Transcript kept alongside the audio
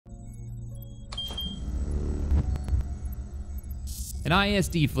An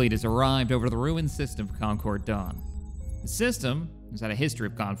ISD fleet has arrived over the ruined system of Concord Dawn. The system has had a history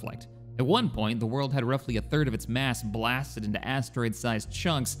of conflict. At one point, the world had roughly a third of its mass blasted into asteroid-sized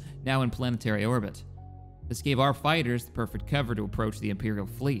chunks now in planetary orbit. This gave our fighters the perfect cover to approach the Imperial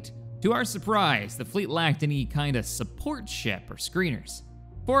fleet. To our surprise, the fleet lacked any kind of support ship or screeners.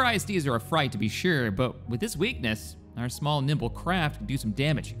 4 ISDs are a fright to be sure, but with this weakness, our small, nimble craft could do some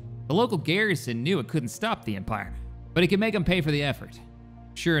damage. The local garrison knew it couldn't stop the Empire, but it could make them pay for the effort.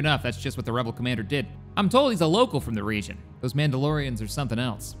 Sure enough, that's just what the rebel commander did. I'm told he's a local from the region. Those Mandalorians are something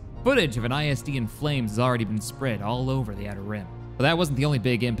else. Footage of an ISD in flames has already been spread all over the Outer Rim. But that wasn't the only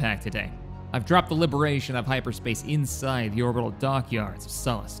big impact today. I've dropped the liberation of hyperspace inside the orbital dockyards of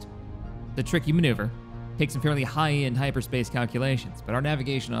Sullust. The tricky maneuver takes some fairly high-end hyperspace calculations, but our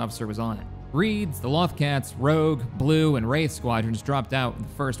navigation officer was on it. Reeds, the Lothcats, Rogue, Blue, and Wraith squadrons dropped out in the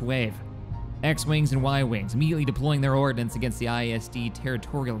first wave. X-Wings and Y-Wings immediately deploying their ordnance against the ISD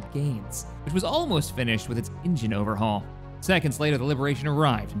territorial gains, which was almost finished with its engine overhaul. Seconds later, the Liberation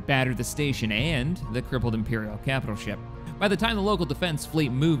arrived and battered the station and the crippled Imperial capital ship. By the time the local defense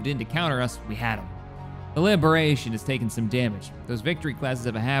fleet moved in to counter us, we had them. The Liberation has taken some damage. Those Victory classes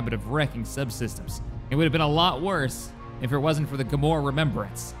have a habit of wrecking subsystems. It would have been a lot worse if it wasn't for the Gamorrean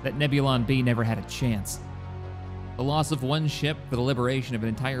Remembrance that Nebulon B never had a chance. The loss of one ship for the liberation of an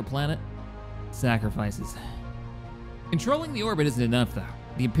entire planet? Sacrifices. Controlling the orbit isn't enough, though.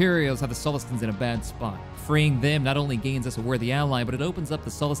 The Imperials have the Sullustans in a bad spot. Freeing them not only gains us a worthy ally, but it opens up the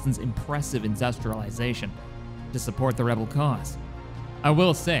Sullustans' impressive industrialization to support the rebel cause. I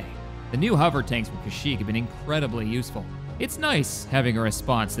will say, the new hover tanks from Kashyyyk have been incredibly useful. It's nice having a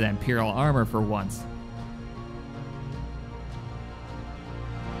response to that Imperial armor for once.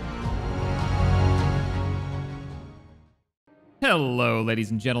 Hello, ladies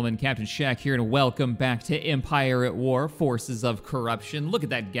and gentlemen, Captain Shack here, and welcome back to Empire at War, Forces of Corruption. Look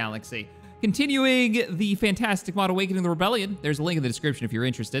at that galaxy. Continuing the fantastic mod Awakening of the Rebellion. There's a link in the description if you're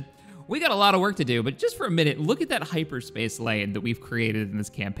interested. We got a lot of work to do, but just for a minute, look at that hyperspace lane that we've created in this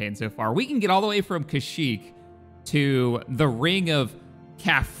campaign so far. We can get all the way from Kashyyyk to the Ring of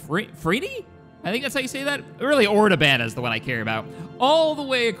Kafrini? I think that's how you say that. Really, Ordabana is the one I care about. All the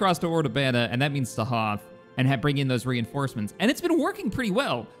way across to Ordabana, and that means Sahath, and bring in those reinforcements. And it's been working pretty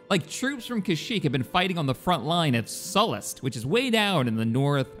well. Like, troops from Kashyyyk have been fighting on the front line of Sullust, which is way down in the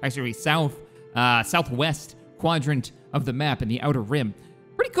southwest quadrant of the map in the Outer Rim.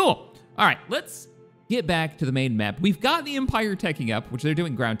 Pretty cool. All right, let's get back to the main map. We've got the Empire teching up, which they're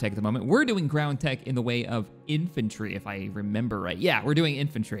doing ground tech at the moment. We're doing ground tech in the way of infantry, if I remember right. Yeah, we're doing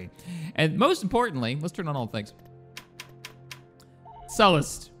infantry. And most importantly, let's turn on all things.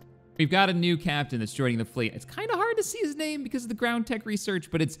 Sullust. We've got a new captain that's joining the fleet. It's kind of hard to see his name because of the ground tech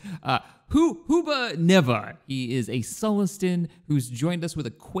research, but it's Huba Nevar. He is a Sullustan who's joined us with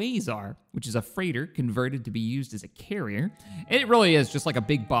a Quasar, which is a freighter converted to be used as a carrier. And it really is just like a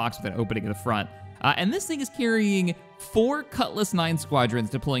big box with an opening in the front. And this thing is carrying 4 Cutlass 9 squadrons,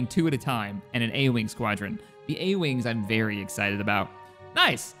 deploying 2 at a time, and an A-Wing squadron. The A-Wings I'm very excited about.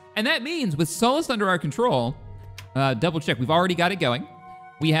 Nice. And that means with Sullust under our control, double check, we've already got it going.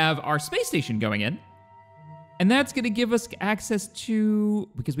 We have our space station going in, and that's going to give us access to,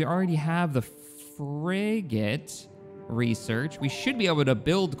 because we already have the frigate research, we should be able to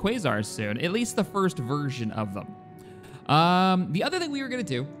build Quasars soon, at least the first version of them. The other thing we were going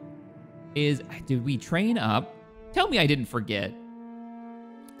to do is, did we train up? Tell me I didn't forget.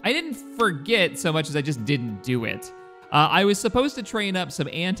 I didn't forget so much as I just didn't do it. I was supposed to train up some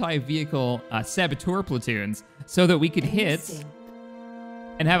anti-vehicle saboteur platoons so that we could hit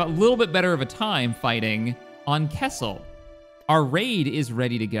and have a little bit better of a time fighting on Kessel. Our raid is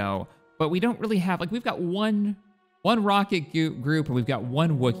ready to go, but we don't really have, like, we've got one rocket group and we've got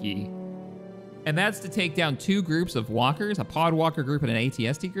 1 Wookiee. And that's to take down 2 groups of walkers, a pod walker group and an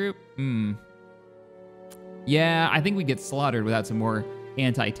ATST group. Yeah, I think we get slaughtered without some more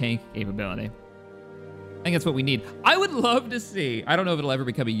anti-tank capability. I think that's what we need. I would love to see, I don't know if it'll ever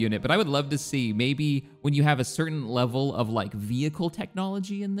become a unit, but I would love to see maybe when you have a certain level of like vehicle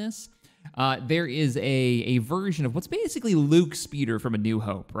technology in this, there is a version of what's basically Luke's speeder from A New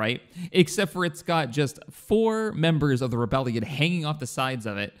Hope, right? Except for it's got just 4 members of the Rebellion hanging off the sides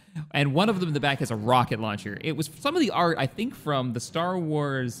of it, and one of them in the back has a rocket launcher. It was some of the art, I think, from the Star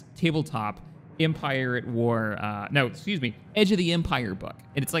Wars tabletop Empire at War, Edge of the Empire book,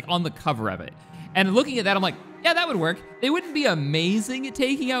 and it's like on the cover of it. And looking at that, I'm like, yeah, that would work. They wouldn't be amazing at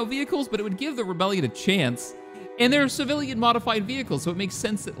taking out vehicles, but it would give the Rebellion a chance. And they're civilian modified vehicles, so it makes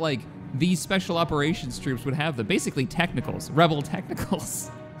sense that like these special operations troops would have them. Basically technicals, rebel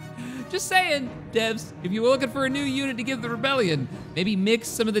technicals. Just saying, devs, if you were looking for a new unit to give the rebellion, maybe mix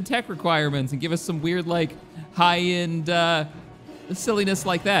some of the tech requirements and give us some weird, like, high-end silliness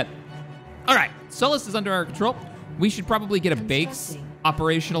like that. All right, Sullust is under our control. We should probably get a base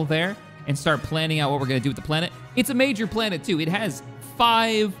operational there and start planning out what we're gonna do with the planet. It's a major planet too. It has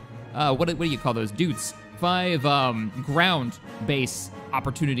 5, what do you call those dudes? 5 ground base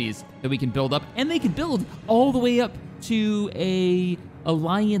opportunities that we can build up, and they can build all the way up to a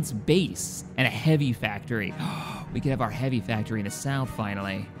Alliance base and a heavy factory. We could have our heavy factory in the south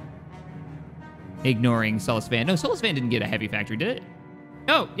finally. Ignoring Sullust Van. No, Sullust Van didn't get a heavy factory, did it?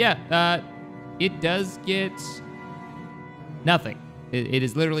 Oh, yeah, it does get nothing. It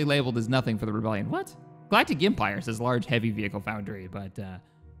is literally labeled as nothing for the Rebellion. What? Galactic Empire says large heavy vehicle foundry, but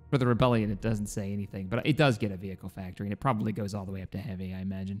for the Rebellion, it doesn't say anything. But it does get a vehicle factory, and it probably goes all the way up to heavy, I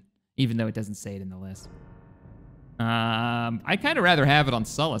imagine, even though it doesn't say it in the list. I'd kind of rather have it on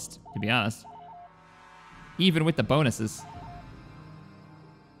Sullust, to be honest, even with the bonuses.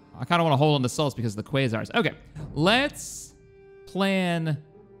 I kind of want to hold on to Sullust because of the Quasars. Okay, let's plan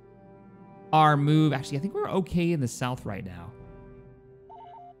our move. Actually, I think we're okay in the south right now.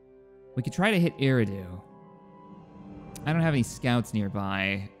 We could try to hit Eridu. I don't have any scouts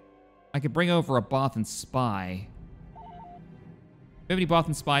nearby. I could bring over a Bothan spy. Do we have any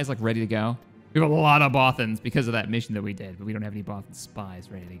Bothan spies, like, ready to go? We have a lot of Bothans because of that mission that we did, but we don't have any Bothan spies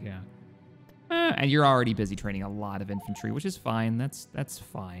ready to go. And you're already busy training a lot of infantry, which is fine. That's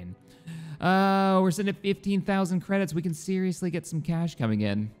fine. We're sitting at 15,000 credits. We can seriously get some cash coming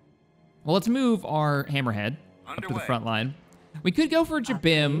in. Well, let's move our Hammerhead up to the front line. We could go for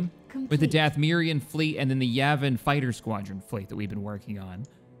Jabim with the Dathmirian fleet and then the Yavin fighter squadron fleet that we've been working on.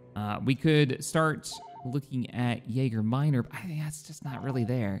 We could start looking at Jaeger Minor, but I think that's just not really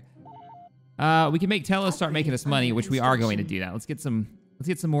there. We can make Telos start making us money, which we are going to do that. Let's get some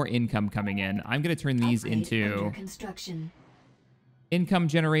more income coming in. I'm going to turn these into income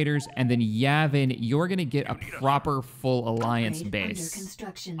generators, and then Yavin, you're going to get a proper full alliance base.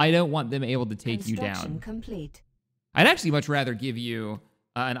 I don't want them able to take you down. Complete. I'd actually much rather give you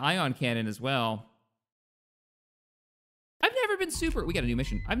an ion cannon as well. I've never been super... We got a new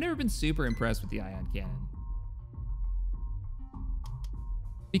mission. I've never been super impressed with the ion cannon.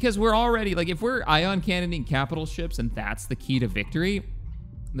 Because we're already... Like, if we're ion cannoning capital ships and that's the key to victory,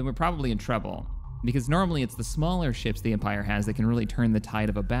 then we're probably in trouble. Because normally it's the smaller ships the Empire has that can really turn the tide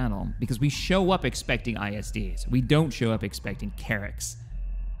of a battle. Because we show up expecting ISDs. We don't show up expecting Carracks.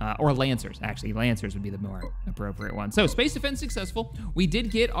 Or Lancers, actually. Lancers would be the more appropriate one. So, space defense successful. We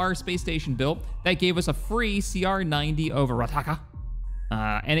did get our space station built. That gave us a free CR-90 over Rataka.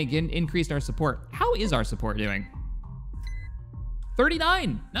 And again, increased our support. How is our support doing?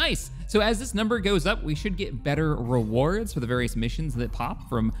 39, nice. So as this number goes up, we should get better rewards for the various missions that pop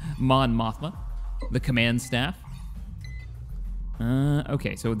from Mon Mothma, the command staff.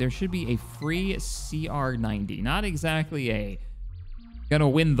 Okay, so there should be a free CR-90. Not exactly a gonna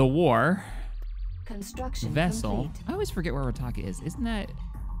win the war Construction vessel. complete. I always forget where Rataka is. Isn't that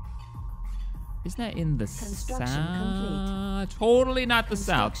in the Construction south? Totally not the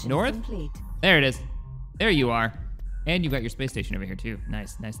south. Construction North? complete. There it is. There you are. And you got your space station over here too.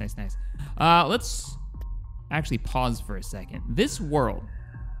 Nice, nice, nice, nice. Let's actually pause for a second. This world.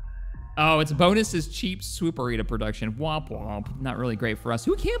 Oh, its bonus is cheap Swooperita production. Womp womp. Not really great for us.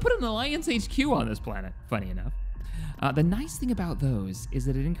 Who can't put an Alliance HQ on this planet? Funny enough. The nice thing about those is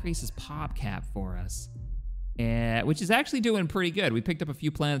that it increases pop cap for us, which is actually doing pretty good. We picked up a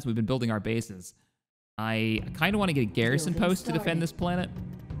few planets. We've been building our bases. I kind of want to get a garrison post to defend this planet.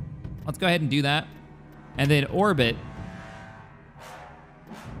 Let's go ahead and do that. And then orbit.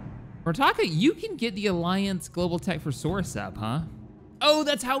 Rataka, you can get the Alliance Global Tech for Source up, huh? Oh,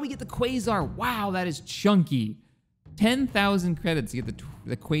 that's how we get the Quasar. Wow, that is chunky. 10,000 credits to get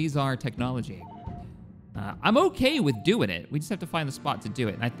the Quasar technology. I'm okay with doing it. We just have to find the spot to do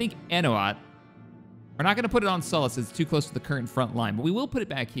it. And I think Enoat, we're not going to put it on Sullust. It's too close to the current front line, but we will put it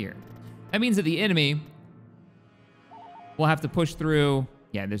back here. That means that the enemy will have to push through...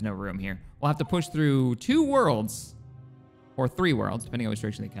 Yeah, there's no room here. We'll have to push through 2 worlds, or 3 worlds, depending on which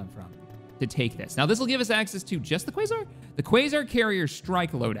direction they come from, to take this. Now, this will give us access to just the Quasar, the Quasar Carrier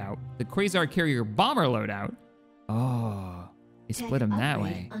Strike loadout, the Quasar Carrier Bomber loadout. Oh, they split them that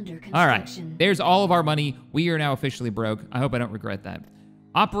way. All right, there's all of our money. We are now officially broke. I hope I don't regret that.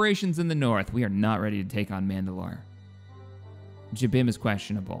 Operations in the north. We are not ready to take on Mandalore. Jabim is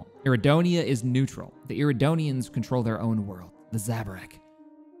questionable. Iridonia is neutral. The Iridonians control their own world, the Zabarak.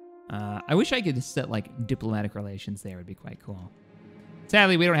 I wish I could set, like, diplomatic relations there. It would be quite cool.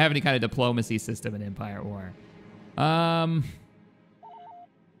 Sadly, we don't have any kind of diplomacy system in Empire War.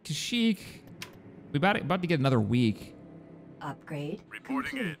 Kashyyyk. We about to get another week. Upgrade Reporting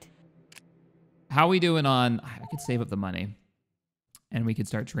complete. How are we doing on... I could save up the money. And we could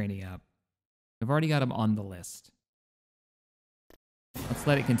start training up. We've already got them on the list. Let's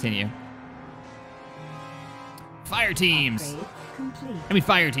let it continue. Fire teams! Upgrade complete. I mean,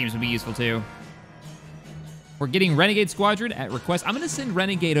 fire teams would be useful too. We're getting Renegade Squadron at request. I'm going to send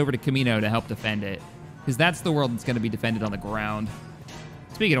Renegade over to Camino to help defend it. Because that's the world that's going to be defended on the ground.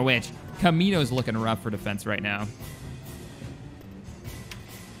 Speaking of which, Camino's looking rough for defense right now.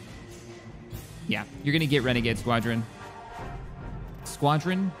 Yeah, you're going to get Renegade Squadron.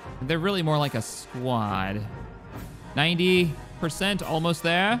 Squadron? They're really more like a squad. 90%, almost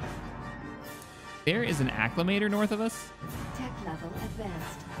there. There is an Acclimator north of us. Tech level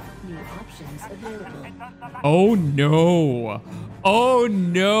advanced. New options available. Oh no. Oh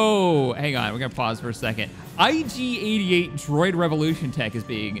no. Hang on, we're gonna pause for a second. IG-88 Droid Revolution tech is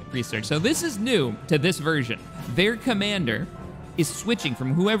being researched. So this is new to this version. Their commander is switching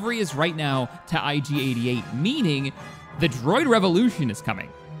from whoever he is right now to IG-88, meaning the Droid Revolution is coming.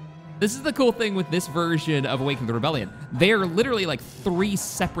 This is the cool thing with this version of Awaken the Rebellion. They are literally like 3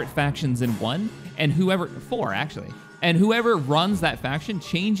 separate factions in one, and 4 actually. And whoever runs that faction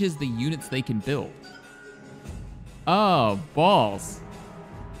changes the units they can build. Oh, balls.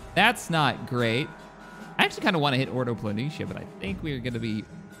 That's not great. I actually kind of want to hit Ordo Planitia, but I think we're going to be...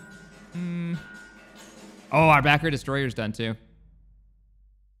 Oh, our backer destroyer's done too.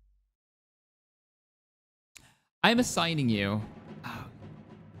 I'm assigning you...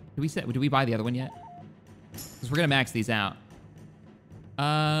 Did we buy the other one yet? Because we're going to max these out.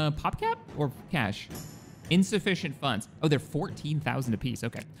 PopCap or cash? Insufficient funds. Oh, they're 14,000 apiece.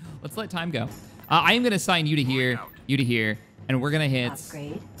 Okay, let's let time go. I am going to assign you to here, you to here, and we're going to hit...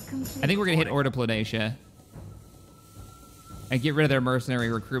 Upgrade complete. I think we're going to hit Ordo Planitia. And get rid of their mercenary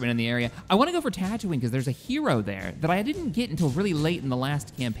recruitment in the area. I want to go for Tatooine because there's a hero there that I didn't get until really late in the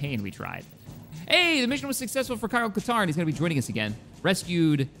last campaign we tried. Hey, the mission was successful for Kyle Katarn. He's going to be joining us again. Was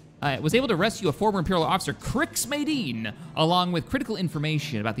able to rescue a former Imperial officer, Crix Madine, along with critical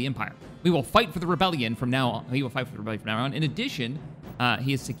information about the Empire. We will fight for the rebellion from now on. He will fight for the rebellion from now on. In addition,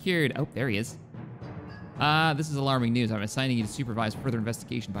 he has secured... Oh, there he is. This is alarming news. I'm assigning you to supervise further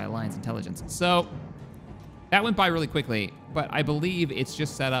investigation by Alliance Intelligence. So, that went by really quickly, but I believe it's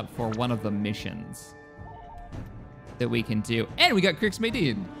just set up for one of the missions that we can do. And we got Crix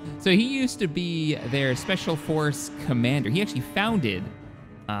Madine. So he used to be their Special Force commander. He actually founded...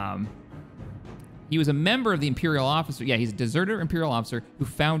 he was a member of the Imperial officer. Yeah, he's a deserter Imperial officer who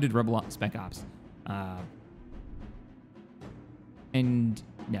founded Rebel Spec Ops. And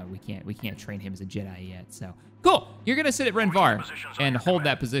no, we can't train him as a Jedi yet. So cool. You're gonna sit at Renvar and hold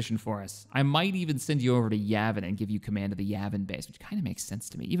that position for us. I might even send you over to Yavin and give you command of the Yavin base, which kind of makes sense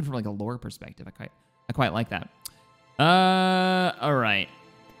to me, even from like a lore perspective. I quite like that. All right.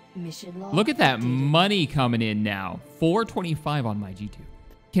 Mission log Look at that updated. money coming in now. 425 on my G2.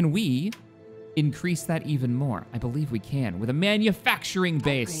 Can we increase that even more? I believe we can with a manufacturing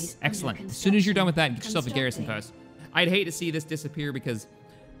base. Upgrade Excellent. under As soon as you're done with that, get construction. yourself a garrison post. I'd hate to see this disappear because,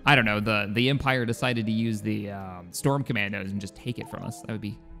 I don't know, the Empire decided to use the Storm Commandos and just take it from us. That would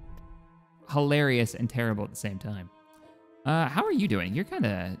be hilarious and terrible at the same time. How are you doing? You're kind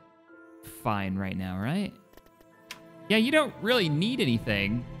of fine right now, right? Yeah, you don't really need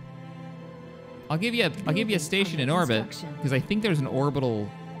anything. I'll give you a station in orbit because I think there's an orbital.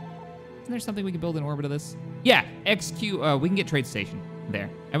 Isn't there something we can build in orbit of this? Yeah, XQ. We can get trade station there,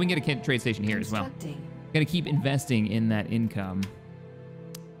 and we can get a trade station here as well. Constructing. Gonna keep investing in that income.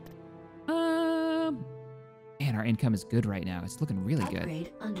 Man, our income is good right now. It's looking really good.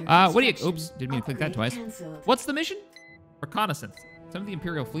 Upgrade under What do you? construction. Oops, didn't mean to click that Upgrade twice. cancelled. What's the mission? Reconnaissance. Some of the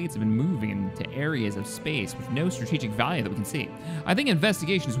Imperial fleets have been moving into areas of space with no strategic value that we can see. I think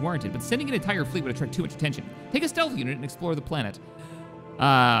investigation is warranted, but sending an entire fleet would attract too much attention. Take a stealth unit and explore the planet.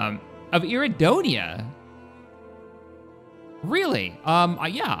 Of Iridonia. Really?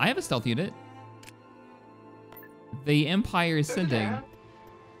 Yeah, I have a stealth unit. The Empire is sending...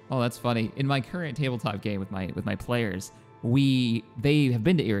 Oh, that's funny. In my current tabletop game with my players, they have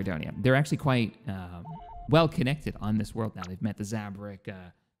been to Iridonia. They're actually quite well connected on this world now. They've met the Zabrak.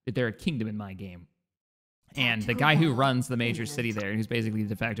 They're a kingdom in my game. And the guy who runs the major city there, who's basically the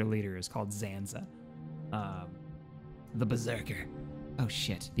de facto leader, is called Zanza. The Berserker. Oh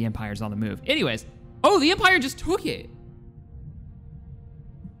shit, the Empire's on the move. Anyways, oh, the Empire just took it.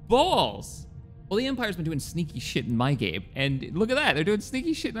 Balls. Well, the Empire's been doing sneaky shit in my game, and look at that, they're doing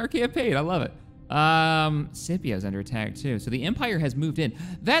sneaky shit in our campaign. I love it. Scipio's under attack too, so the Empire has moved in.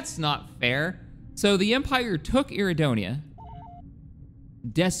 That's not fair. So the Empire took Iridonia,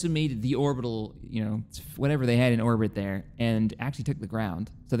 decimated the orbital, you know, whatever they had in orbit there, and actually took the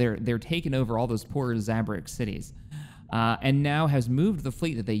ground. So they're taking over all those poor Zabrak cities, and now has moved the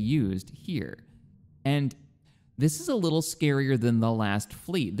fleet that they used here. And this is a little scarier than the last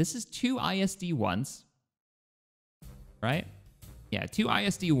fleet. This is 2 ISD-1s, right? Yeah, 2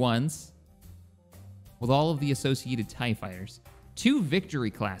 ISD-1s with all of the associated TIE fighters. 2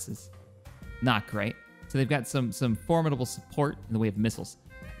 victory classes. Not great. So they've got some formidable support in the way of missiles.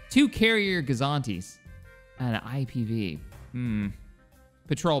 2 carrier Gazantes and an IPV.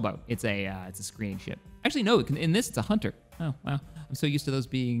 Patrol boat. It's a screening ship. Actually, no. In this, it's a hunter. Oh wow. I'm so used to those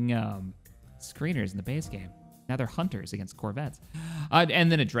being screeners in the base game. Now they're hunters against corvettes.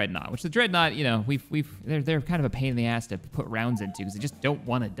 And then a dreadnought, which the dreadnought, you know, they're kind of a pain in the ass to put rounds into because they just don't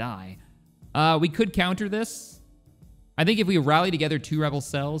want to die. We could counter this. I think if we rally together 2 rebel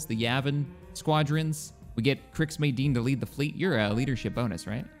cells, the Yavin squadrons, we get Crix Maydeen to lead the fleet. You're a leadership bonus,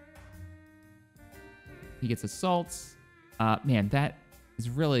 right? He gets assaults. Man, that is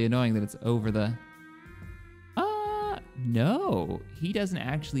really annoying that it's over the... No, he doesn't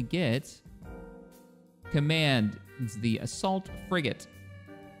actually get... Command is the assault frigate.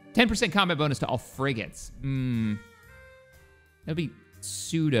 10% combat bonus to all frigates. That'd be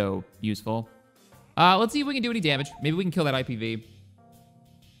pseudo useful. Let's see if we can do any damage. Maybe we can kill that IPV.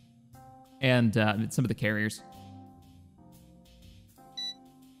 And some of the carriers.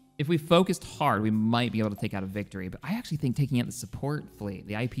 If we focused hard, we might be able to take out a victory. But I actually think taking out the support fleet,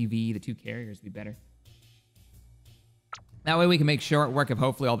 the IPV, the 2 carriers would be better. That way we can make short work of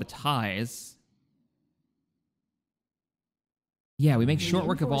hopefully all the ties. Yeah, we make short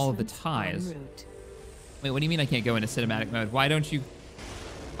work of all of the ties. Wait, what do you mean I can't go into cinematic mode? Why don't you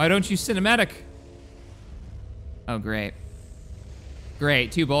cinematic? Oh, great.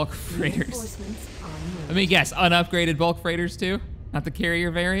 Great, 2 bulk freighters. Let me guess, unupgraded bulk freighters too? Not the carrier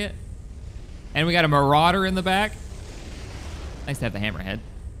variant? And we got a Marauder in the back. Nice to have the Hammerhead.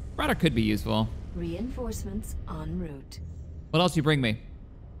 Marauder could be useful. Reinforcements en route. What else do you bring me?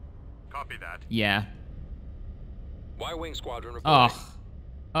 Copy that. Yeah. Y-Wing squadron reporting.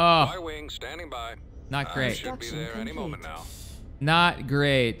 Oh. Y-Wing standing by. Not great. Should be there any moment now. Not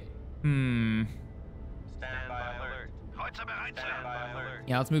great. Stand by alert. Stand by alert.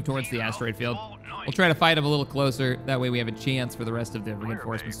 Yeah, let's move towards the asteroid field. We'll try to fight them a little closer. That way we have a chance for the rest of the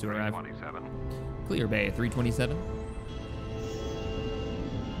reinforcements to arrive. Clear Bay 327.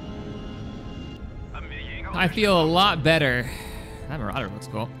 I feel a lot better. That Marauder looks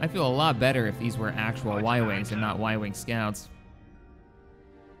cool. I feel a lot better if these were actual Y-Wings and not Y-Wing scouts.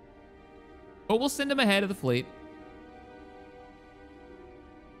 But we'll send them ahead of the fleet.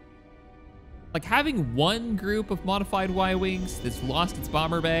 Like, having one group of modified Y-Wings that's lost its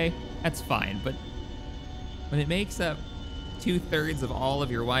bomber bay, that's fine. But when it makes up 2/3 of all of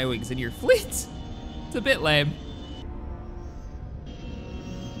your Y-Wings in your fleet, it's a bit lame.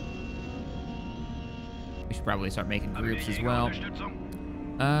 We should probably start making groups as well.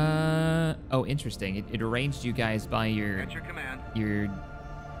 Oh, interesting. It arranged you guys by your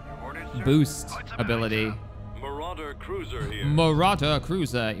boost ability. Marauder cruiser here. Marauder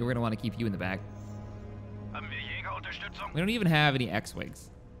cruiser. We're gonna want to keep you in the back. We don't even have any X-Wings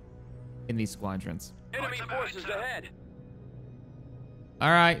in these squadrons. Enemy forces ahead. All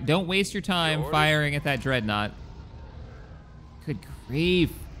right, don't waste your time firing at that dreadnought. Good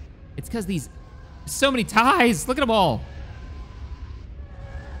grief. It's because these... So many ties. Look at them all.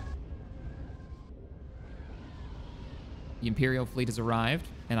 The Imperial fleet has arrived,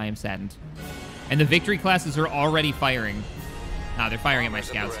 and I am saddened. And the victory classes are already firing. Ah, they're firing at my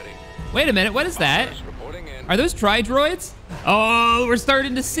scouts. Wait a minute, what is that? Are those tri-droids? Oh, we're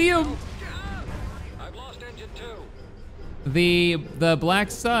starting to see them. I've lost engine 2. The Black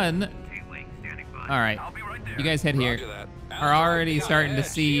Sun. All right, you guys head here. Are already starting to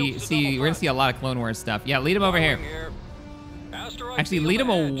see. We're gonna see a lot of Clone Wars stuff. Yeah, lead them over here. Actually, lead them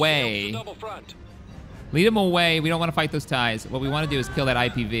away. Lead them away. We don't want to fight those ties. What we want to do is kill that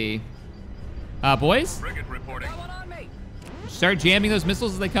IPV. Boys? Start jamming those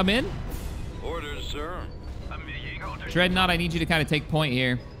missiles as they come in. Orders, sir. Dreadnought, I need you to kind of take point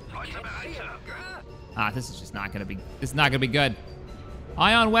here. Ah, this is just not gonna be. This is not gonna be good.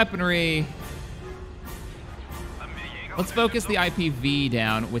 Ion weaponry. Let's focus the IPV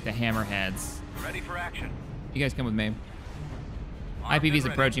down with the hammerheads. Ready for action. You guys come with me. IPV's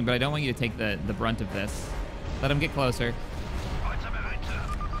approaching, but I don't want you to take the brunt of this. Let them get closer.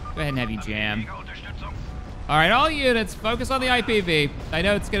 Go ahead and have you jam. All right, all units, focus on the IPV. I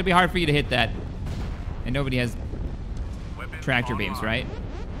know it's going to be hard for you to hit that. And nobody has tractor beams, right?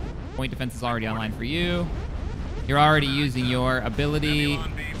 Point defense is already online for you. You're already using your ability.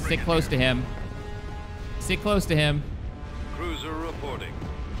 Stick close to him. Stick close to him. Cruiser reporting.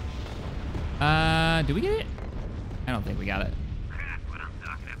 Do we get it? I don't think we got it. That's what I'm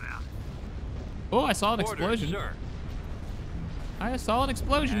talking about. Oh, I saw an Orders, explosion. sir. I saw an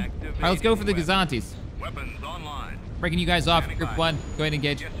explosion. All right, let's go for the Gazantes. Weapons online. Breaking you guys off. Standing Group by. 1, go ahead and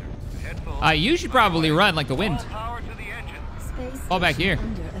engage. Yes, sir. Head full. You should probably run like the wind. All power to the engine. Space Fall back here.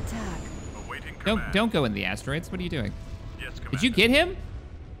 station under attack. Awaiting Don't go in the asteroids. What are you doing? Yes, Commander. Did you get him?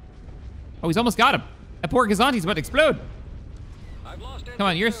 Oh, he's almost got him. That poor Gazante's about to explode. I've lost Come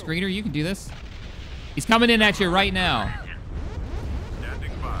on, you're a screener. You can do this. He's coming in at you right now.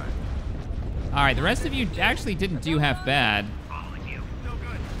 Standing by. All right, the rest of you actually didn't do half bad. Following you. No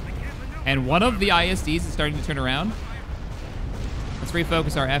good. I can't maneuver. And one of the ISDs is starting to turn around. Let's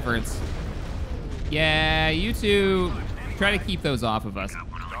refocus our efforts. Yeah, you two try to keep those off of us.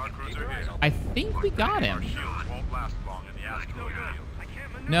 Star Cruiser here. I think we got him. Shields won't last long in the asteroid field. I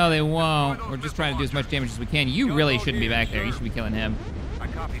can't maneuver. No, they won't. We're just trying to do as much damage as we can. You really shouldn't be back there. You should be killing him. I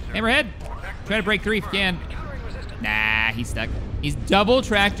copy, sir. Hammerhead, try to break 3 if you can. Nah, he's stuck. He's double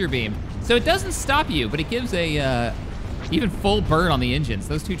tractor beam. So it doesn't stop you, but it gives a even full burn on the engines.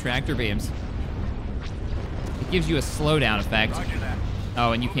 Those 2 tractor beams. It gives you a slowdown effect. Roger that.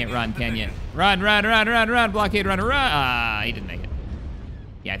 Oh, and you can't run, can you? Run, run, run, run, run, blockade runner, run. Ah, he didn't make it.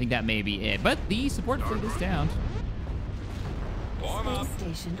 Yeah, I think that may be it. But the support fleet is down. Warm up.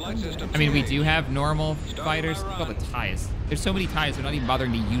 Space station Flight under system. I mean, we do have normal fighters. Look at all the ties. There's so many ties, they're not even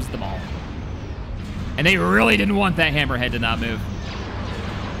bothering to use them all. And they really didn't want that Hammerhead to not move.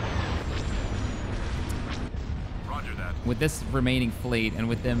 Roger that. With this remaining fleet and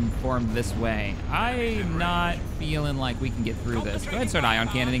with them formed this way, I'm not feeling like we can get through this. Go ahead and start ion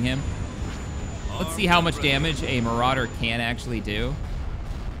cannoning him. Let's see how much damage a Marauder can actually do.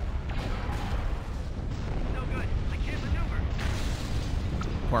 No good. I can't maneuver.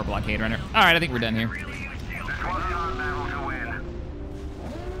 Poor blockade runner. All right, I think we're done here.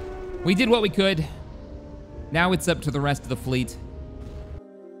 We did what we could. Now it's up to the rest of the fleet.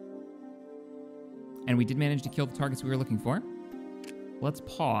 And we did manage to kill the targets we were looking for. Let's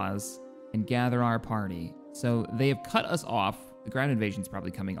pause and gather our party. So they have cut us off. The ground invasion's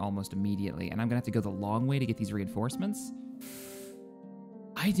probably coming almost immediately, and I'm gonna have to go the long way to get these reinforcements.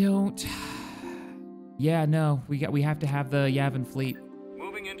 I don't. Yeah, no, we have to have the Yavin fleet.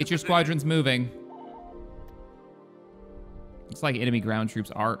 Moving into Get your position. squadrons moving. Looks like enemy ground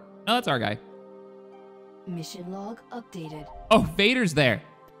troops are. Oh, that's our guy. Mission log updated. Oh, Vader's there.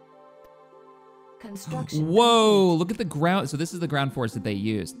 Construction. Whoa, look at the ground. So this is the ground force that they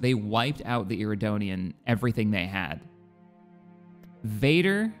used. They wiped out the Iridonian, everything they had.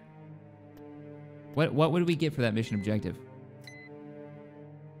 Vader. What would we get for that mission objective?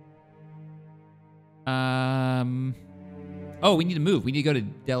 Oh, we need to move. We need to go to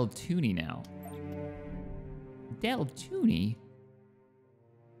Del Tuni now. Del Tuni?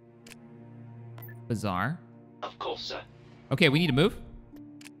 Bizarre. Of course, sir. Okay, we need to move.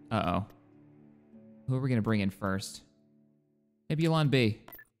 Uh-oh. Who are we gonna bring in first? Nebulon B.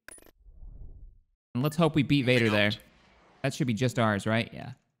 And let's hope we beat Vader there. That should be just ours, right?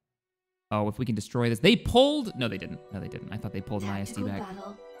 Yeah. Oh, if we can destroy this. They pulled... No, they didn't. No, they didn't. I thought they pulled an ISD Tactical back.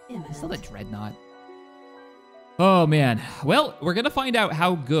 battle I saw the imminent. Dreadnought. Oh, man. Well, we're gonna find out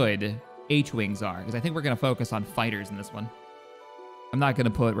how good H-Wings are, because I think we're gonna focus on fighters in this one. I'm not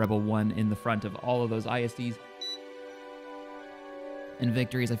gonna put Rebel 1 in the front of all of those ISDs and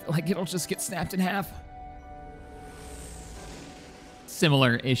victories. I feel like it'll just get snapped in half.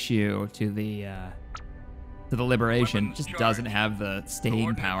 Similar issue to the Liberation. Weapons Just charged. doesn't have the staying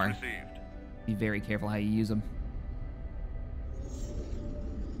Coordinates power. received. Be very careful how you use them.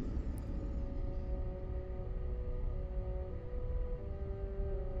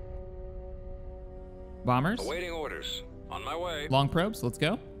 Bombers, Awaiting orders. On my way. long probes, let's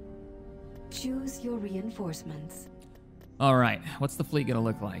go. Choose your reinforcements. All right, what's the fleet gonna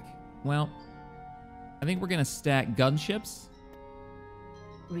look like? Well, I think we're gonna stack gunships,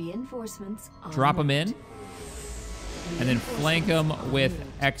 Reinforcements. en drop them route. in, and then flank them Reinforcements with en route.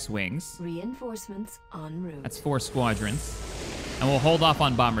 X-Wings. Reinforcements en route. That's 4 squadrons. And we'll hold off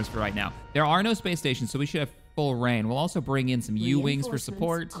on bombers for right now. There are no space stations, so we should have full reign. We'll also bring in some U-Wings for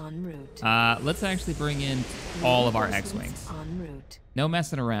support. Reinforcements en route. Let's actually bring in all of our Reinforcements X-Wings. en route. No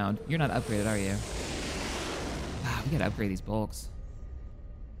messing around. You're not upgraded, are you? We gotta upgrade these bulks.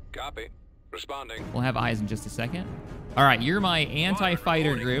 Copy. Responding. We'll have eyes in just a second. All right, you're my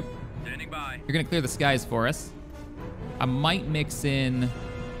anti-fighter Reporting. group. Standing by. You're gonna clear the skies for us. I might mix in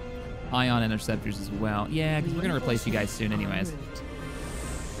ion interceptors as well. Yeah, because we're gonna replace you guys soon anyways. Reinforcements en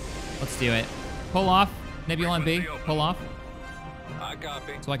route. Let's do it. Pull off. Nebulon B, pull off, I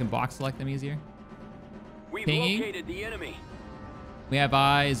copy. so I can box select them easier. We've Pinging. located the enemy. We have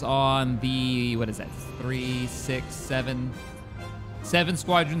eyes on the, what is that? 3, 6, 7. 7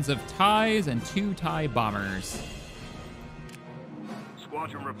 squadrons of TIEs and 2 TIE bombers.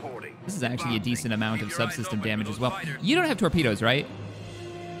 Squadron reporting. This is actually a decent amount of subsystem damage as well. You don't have torpedoes, right?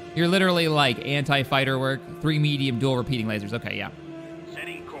 You're literally like anti-fighter work, 3 medium dual repeating lasers. Okay, yeah.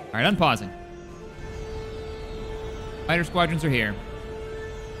 Setting course. All right, unpausing. Fighter squadrons are here.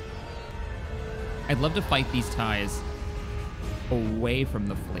 I'd love to fight these TIEs away from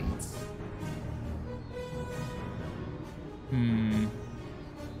the fleets.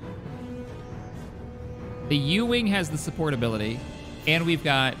 The U-Wing has the support ability, and we've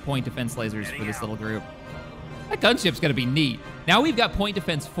got point defense lasers for this little group. That gunship's gonna be neat. Now we've got point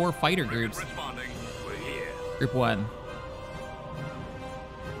defense for fighter groups. Responding. We're here. Group 1.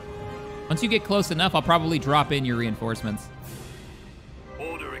 Once you get close enough, I'll probably drop in your reinforcements.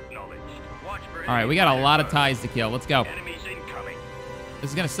 Order acknowledged. Watch for All right, we got a lot of TIEs to kill. Let's go. enemies incoming.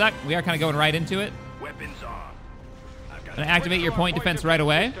 This is gonna suck. We are kind of going right into it. Weapons on. I've got Gonna activate your point defense right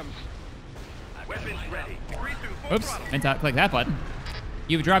away. weapons ready. 3 through 4 Oops, throttle. meant to click that button.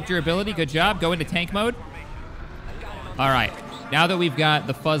 You've dropped your ability. Good job. Go into tank mode. All right. Now that we've got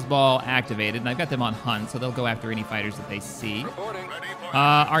the fuzzball activated, and I've got them on hunt, so they'll go after any fighters that they see. Reporting. Ready for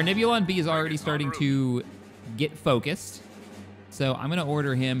Our Nebulon B is already starting to get focused, so I'm gonna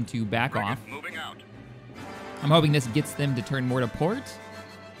order him to back off. moving out. I'm hoping this gets them to turn more to port,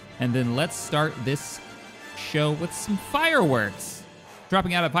 and then let's start this show with some fireworks.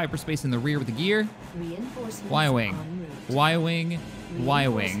 Dropping out of hyperspace in the rear with the gear. Reinforcements Y-wing, en route. Y-wing,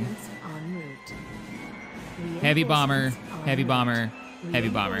 Y-wing. Reinforcements en route. Heavy bomber, Reinforcements en heavy route. bomber, heavy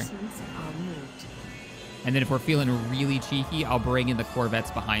bomber. Reinforcements en route. And then if we're feeling really cheeky, I'll bring in the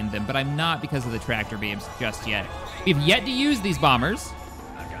Corvettes behind them, but I'm not because of the tractor beams just yet. We've yet to use these bombers.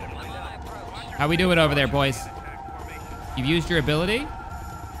 How we doing over there, boys? You've used your ability?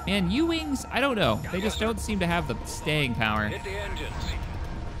 Man, U-Wings, I don't know. They just don't seem to have the staying power. Hit the engines.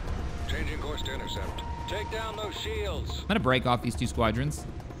 Changing course to intercept. Take down those shields. I'm gonna break off these 2 squadrons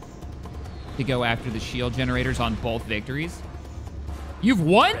to go after the shield generators on both victories. You've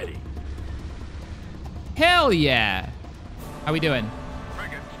won? Hell yeah. How we doing?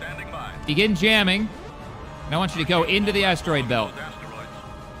 Frigate standing by. Begin jamming. And I want you to go into the asteroid belt.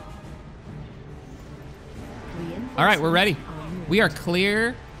 All right, we're ready. Reinforcements en route. We are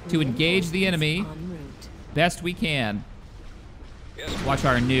clear to engage the enemy Reinforcements en route. best we can. Yes. Watch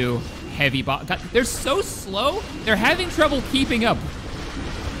our new heavy bomb. God, they're so slow. They're having trouble keeping up.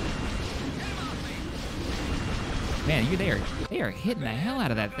 Man, they are hitting the hell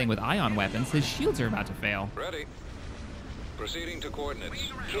out of that thing with ion weapons. His shields are about to fail. Ready. Proceeding to coordinates.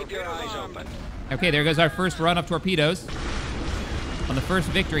 Keep your eyes open. Okay, there goes our first run of torpedoes on the first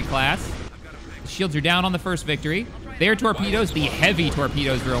victory class. The shields are down on the first victory. Their torpedoes, the heavy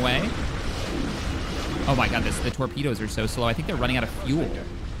torpedoes, are away. Oh my god, the torpedoes are so slow. I think they're running out of fuel.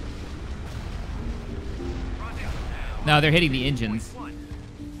 No, they're hitting the engines.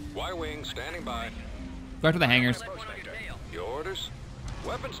 Y-wing standing by. Go after the hangars. Your orders?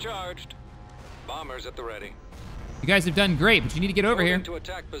 Weapons charged. Bombers at the ready. You guys have done great, but you need to get over here. Moving to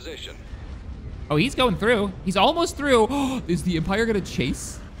attack position. Oh, he's going through. He's almost through. Is the Empire gonna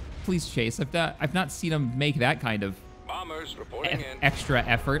chase? Please chase. I've not seen him make that kind of Bombers reporting in. extra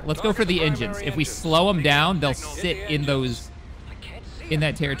effort. Let's go for the engines. If we slow them down, they'll sit in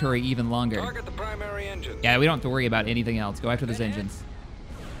that territory even longer. Target the primary engines. Yeah, we don't have to worry about anything else. Go after those engines.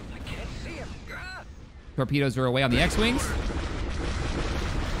 Torpedoes are away on the X-Wings.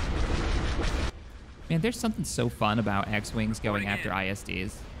 Man, there's something so fun about X-Wings going after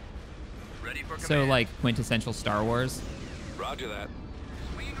ISDs. Ready for So, like, quintessential Star Wars. Roger that.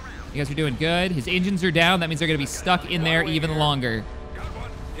 You guys are doing good. His engines are down. That means they're going to be stuck in there even longer. Got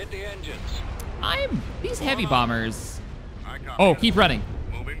one. Hit the engines. These heavy bombers. Oh, keep running.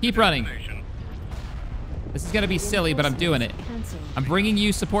 Keep running. This is going to be silly, but I'm doing it. Cancelled. I'm bringing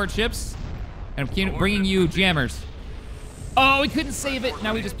you support ships, and I'm bringing you jammers. Oh, we couldn't save it.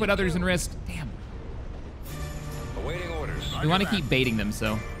 Now we just put others in risk. Damn. Awaiting orders. We want to keep baiting them,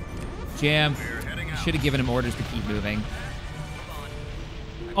 so. Jam. Should have given him orders to keep moving.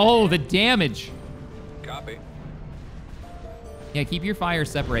 Oh, the damage. Copy. Yeah, keep your fire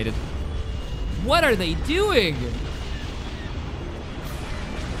separated. What are they doing?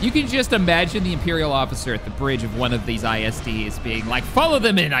 You can just imagine the Imperial officer at the bridge of one of these ISDs being like, follow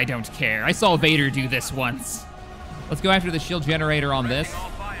them in, I don't care. I saw Vader do this once. Let's go after the shield generator on this.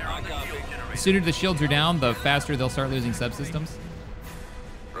 I copy. The sooner the shields are down, the faster they'll start losing subsystems.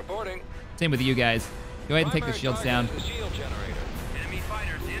 Reporting. Same with you guys. Go ahead and take the Primary shields target down. is the shield generator. Enemy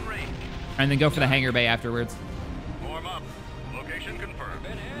fighters in range. And then go for the hangar bay afterwards. Form up. Location confirmed.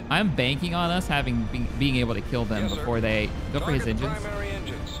 Been hit. I'm banking on us being able to kill them Yes, sir. before they go for his Target the engines. primary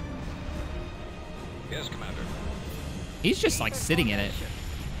engines. Yes, Commander. He's just like sitting in it.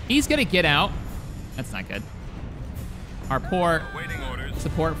 He's gonna get out. That's not good. Our poor Awaiting orders.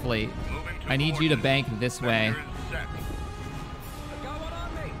 support fleet. Moving to I need you to bank this way. Sector is set. I've got one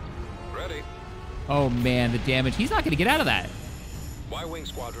on me. Ready. Oh man, the damage. He's not gonna get out of that. Y-Wing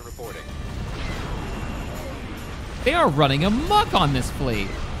Squadron reporting. They are running amok on this fleet.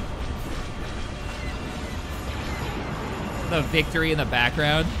 The victory in the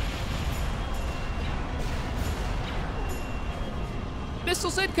background.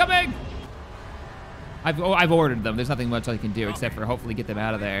 Missiles incoming! I've ordered them. There's nothing much I can do except for hopefully get them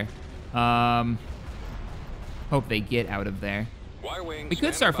out of there. Hope they get out of there. Y-Wing We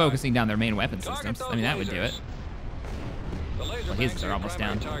could start focusing down their main weapon Target systems. those I mean, that would do it. lasers. The laser Well, his banks are your almost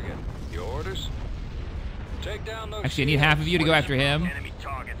primary down. Target. Your orders? Take down those Actually, I need half of you to go after him. Enemy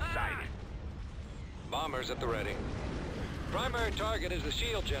target sighted. Bombers at the ready. Primary target is the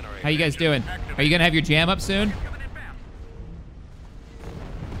shield generator. How you guys doing? Are you gonna have your jam up soon? Coming inbound.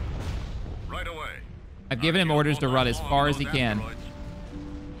 Right away. I've given him orders to run as far as he can.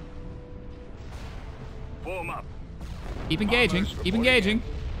 Form up. Keep engaging. Keep engaging.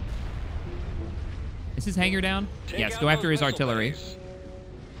 Is his hangar down? Take Yes, out go after those his missile artillery. bays.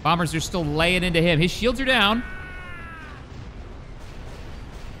 Bombers are still laying into him. His shields are down.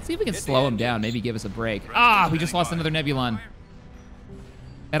 See if we can Hit the slow him down. engines. Maybe give us a break. Ah, we just lost another Nebulon.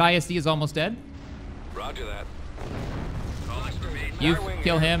 That ISD is almost dead. Roger that. Calling for me. You Y-Wing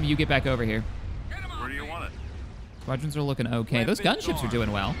kill here. him. You get back over here. Where do you want it? Squadrons are looking okay. Those gunships are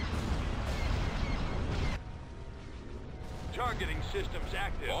doing well. Targeting systems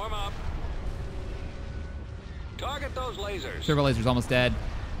active. Form up. Target those lasers. Servo laser's almost dead.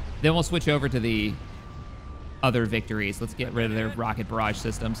 Then we'll switch over to the other victories. Let's get rid of their rocket barrage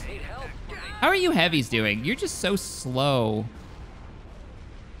systems. Need help? How are you heavies doing? You're just so slow.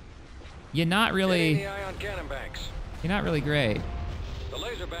 You're not Hitting really the ion cannon banks. great. The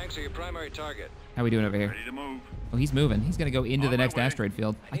laser banks are your primary target. How we doing over here? Ready to move. Oh, he's moving. He's gonna go into On the my next way. asteroid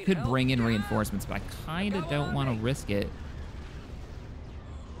field. I need could help. bring in reinforcements, but I kinda don't want to risk it.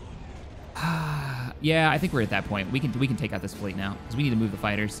 Yeah, I think we're at that point. We can take out this fleet now because we need to move the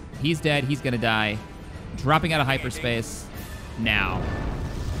fighters. He's dead. He's gonna die. Dropping out of hyperspace now.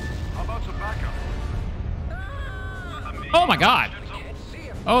 How about some backup? Oh my God!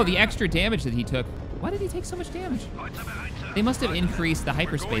 Oh, the extra damage that he took. Why did he take so much damage? They must have increased the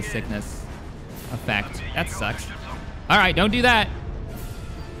hyperspace sickness effect. That sucks. All right, don't do that.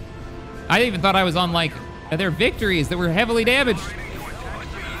 I even thought I was on like their victories that were heavily damaged.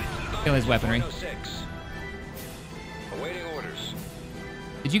 Kill his weaponry. 6. Awaiting orders.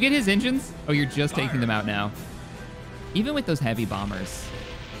 Did you get his engines? Oh, you're just taking them out now. Even with those heavy bombers.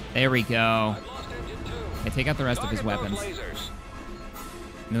 There we go. I've lost engine 2. Okay, take out the rest of his Target weapons. those lasers.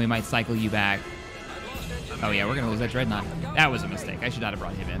 And then we might cycle you back. I've lost engine Oh yeah, we're gonna lose that dreadnought. That was a mistake. I should not have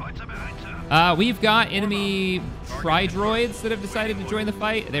brought him in. We've got enemy tri-droids that have decided to join the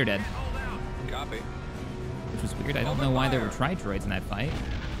fight. They're dead, Copy. which was weird. I don't know why there were tri-droids in that fight.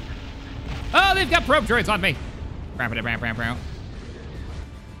 Oh, they've got probe droids on me.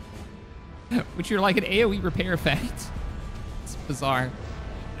 Which are like an AoE repair effect. It's bizarre.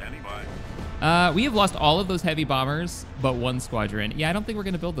 Standing by. We have lost all of those heavy bombers, but one squadron. Yeah, I don't think we're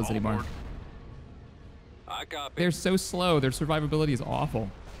gonna build those All anymore. aboard. I copy. They're so slow. Their survivability is awful.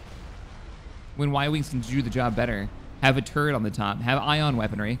 When Y-Wings can do the job better, have a turret on the top, have ion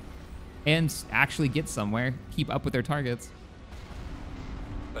weaponry, and actually get somewhere, keep up with their targets.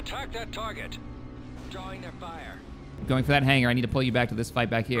 Attack that target. Drawing their fire. Going for that hangar. I need to pull you back to this fight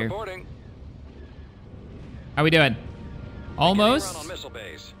back here. Reporting. How we doing? Run Almost. on missile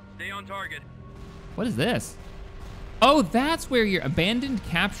bays. Stay on target. What is this? Oh, that's where your abandoned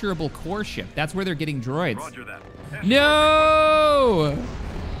capturable core ship. That's where they're getting droids. Roger that. No!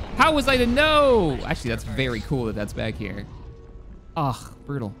 How was I to know? Actually, that's very cool that that's back here. Ugh,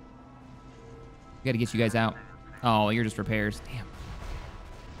 brutal. We gotta get you guys out. Oh, you're just repairs. Damn.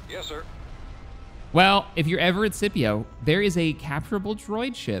 Yes, sir. Well, if you're ever at Scipio, there is a capturable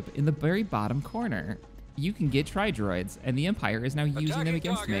droid ship in the very bottom corner. You can get tri-droids, and the Empire is now using them Attacking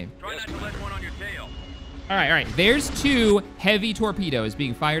against target. me. Try not to let one on your tail. All right. There's 2 heavy torpedoes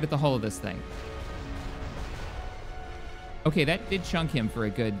being fired at the hull of this thing. Okay, that did chunk him for a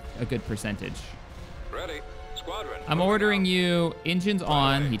good percentage. Ready. Squadron. I'm moving ordering out. you engines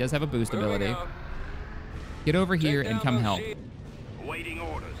on. He does have a boost Moving ability. out. Get over here Take and down come those help. shields. Awaiting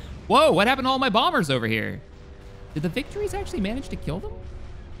orders. Whoa, what happened to all my bombers over here? Did the Victories actually manage to kill them?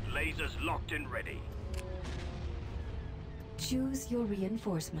 Lasers locked and ready. Choose your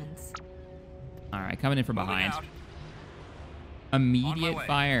reinforcements. All right, coming in from Moving behind. out. Immediate On my way.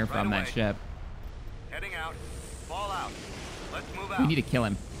 fire Right from that away. ship. Heading out. Fall out. Let's move out. We need to kill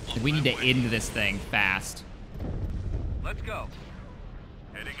him. We need to end this thing fast. Let's go.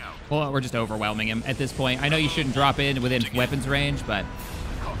 Heading out. Well, we're just overwhelming him at this point. I know you shouldn't drop in within weapons range, but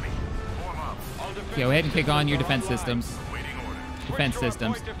Copy. Form up. All go ahead and kick on your defense systems. Waiting orders. Defense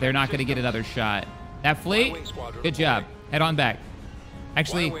systems. They're not going to get another shot. That fleet, good job. Head on back.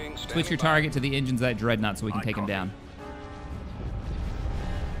 Actually, switch your target to the engines of that dreadnought so we can take him down.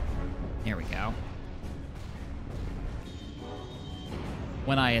 There we go.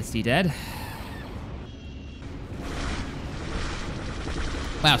 One ISD dead.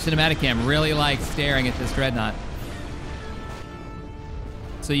 Wow, Cinematicam really likes staring at this dreadnought.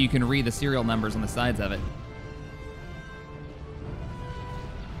 So you can read the serial numbers on the sides of it.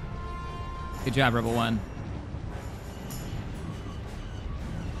 Good job, Rebel One.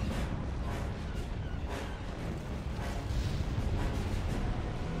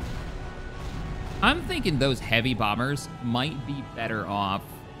 I'm thinking those heavy bombers might be better off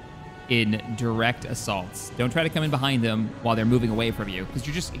in direct assaults. Don't try to come in behind them while they're moving away from you, because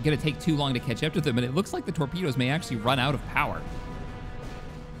you're just going to take too long to catch up to them, and it looks like the torpedoes may actually run out of power.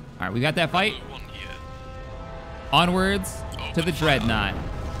 All right, we got that fight. Onwards to the dreadnought.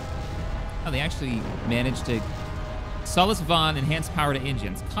 Oh, they actually managed to... Solus Vaughn enhanced power to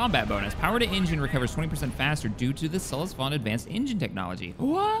engines. Combat bonus. Power to engine recovers 20% faster due to the Solus Vaughn advanced engine technology.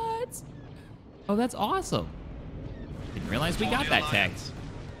 What? Oh, that's awesome. Didn't realize we got that tech.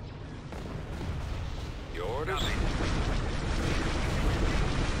 Your orders?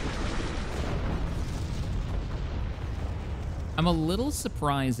 I'm a little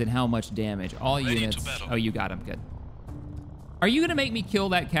surprised at how much damage all units... Oh, you got him. Good. Are you going to make me kill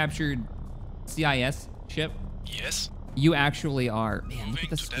that captured CIS ship? Yes. You actually are. Man, look at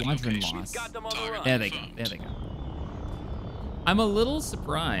the Moving to that squadron location. loss. Got them on the Target. run. There they go. There they go. I'm a little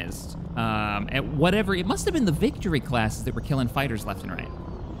surprised at whatever... It must have been the Victory classes that were killing fighters left and right.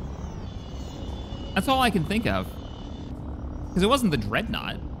 That's all I can think of. Because it wasn't the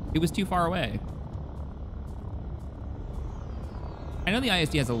Dreadnought. It was too far away. I know the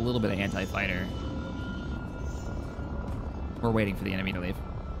ISD has a little bit of anti-fighter. We're waiting for the enemy to leave.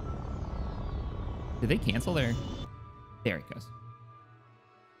 Did they cancel their... There it goes.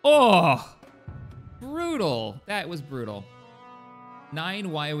 Oh! Brutal. That was brutal.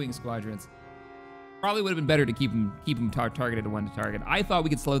 9 Y-Wing squadrons. Probably would have been better to keep them targeted to one to target. I thought we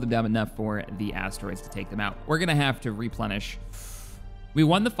could slow them down enough for the asteroids to take them out. We're going to have to replenish. We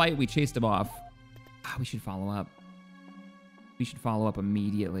won the fight. We chased them off. We should follow up. We should follow up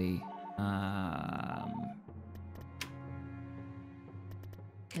immediately.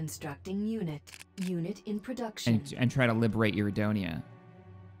 Constructing unit. Unit in production. And try to liberate Iridonia.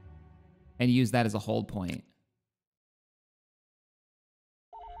 And use that as a hold point.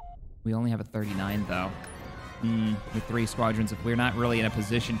 We only have a 39, though. With 3 squadrons, if we're not really in a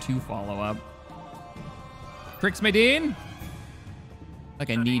position to follow up. Trix Medine?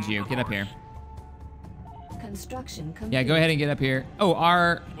 Like, I need you. Get up here. Construction complete. Yeah, go ahead and get up here. Oh,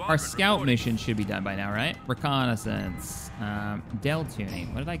 our scout mission should be done by now, right? Reconnaissance. Del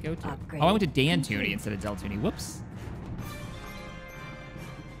tuning. What did I go to? Upgrade Oh, I went to Dan complete. tuning instead of Del tuning. Whoops.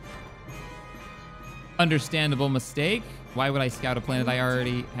 Understandable mistake. Why would I scout a planet I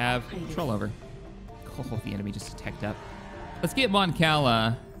already have control over? Oh, the enemy just teched up. Let's get Mon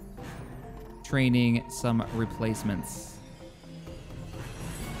Cala training some replacements.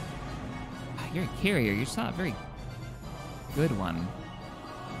 You're a carrier. You're just not a very good one.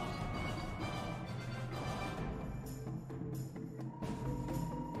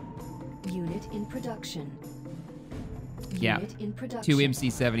 Unit in production. Yeah. Unit in production. 2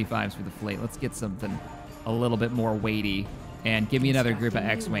 MC-75s for the fleet. Let's get something a little bit more weighty. And give me another group of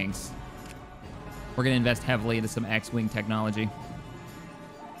X-Wings. We're going to invest heavily into some X-Wing technology.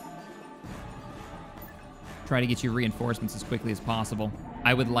 Try to get you reinforcements as quickly as possible.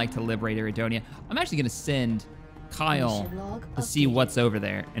 I would like to liberate Iridonia. I'm actually going to send Kyle Mission log to see updated. what's over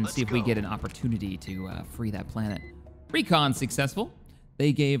there and Let's see if we go. get an opportunity to free that planet. Recon successful.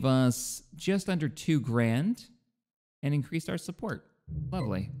 They gave us just under $2 grand and increased our support.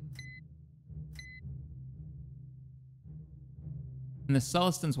 Lovely. And the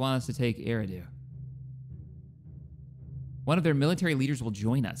Celestins want us to take Eridu. One of their military leaders will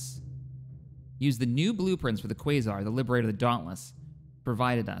join us. Use the new blueprints for the Quasar, the Liberator, the Dauntless,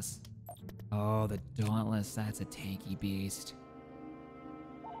 provided us. Oh, the Dauntless, that's a tanky beast.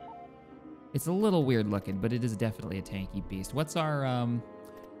 It's a little weird looking, but it is definitely a tanky beast. What's our,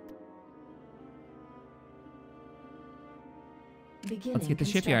 let's get the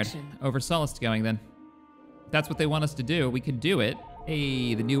shipyard over Sullust going then. If that's what they want us to do, we could do it.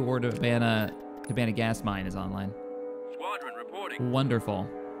 Hey, the new Cabana gas mine is online. Squadron reporting. Wonderful.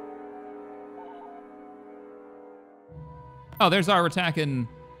 Oh, there's our attacking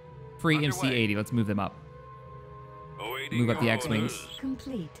free Underway. MC-80. Let's move them up. Awaiting Move up the orders. X-Wings.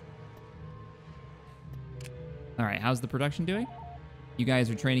 Complete. All right, how's the production doing? You guys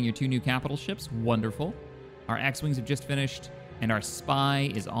are training your 2 new capital ships. Wonderful. Our X-Wings have just finished, and our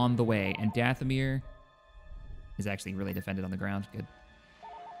spy is on the way. And Dathomir is actually really defended on the ground. Good.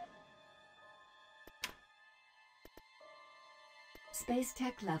 Space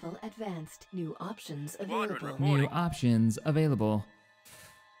tech level advanced. New options Squadron available. reporting. New options available.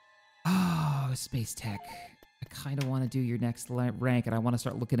 Oh, space tech. I kind of want to do your next rank, and I want to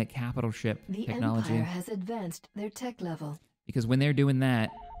start looking at capital ship The technology. Empire has advanced their tech level. Because when they're doing that,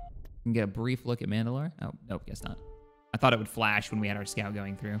 you can get a brief look at Mandalore. Oh, nope, guess not. I thought it would flash when we had our scout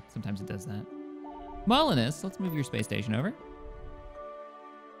going through. Sometimes it does that. Molinus, let's move your space station over.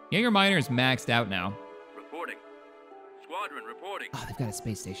 Jaeger Minor is maxed out now. Reporting. Squadron reporting. Oh, they've got a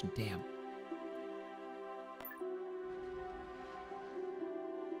space station. Damn.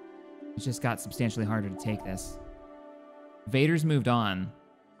 It's just got substantially harder to take this. Vader's moved on.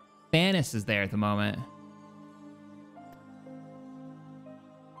 Thanos is there at the moment.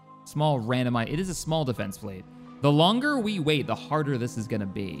 Small randomized. It is a small defense fleet. The longer we wait, the harder this is going to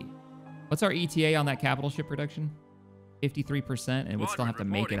be. What's our ETA on that capital ship production? 53%, and we'd still have to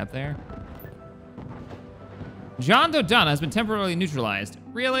make it up there. John Dodonna has been temporarily neutralized.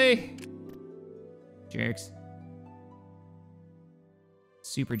 Really? Jerks.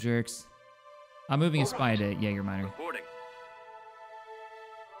 Super jerks. I'm moving a spy to Jaeger Minor. Reporting.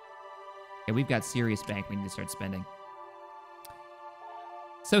 Yeah, we've got serious bank we need to start spending.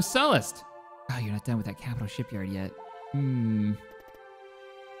 So, Sullust. Oh, you're not done with that capital shipyard yet. Let's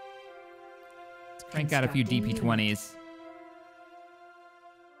crank out a few DP-20s.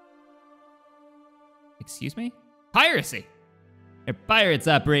 Excuse me? Piracy! There are pirates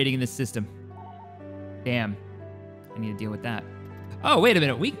operating in this system. Damn. I need to deal with that. Oh, wait a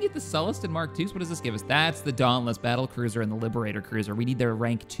minute. We can get the Sullust and Mark IIs? What does this give us? That's the Dauntless Battle Cruiser and the Liberator Cruiser. We need their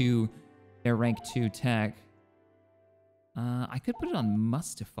rank 2 tech. I could put it on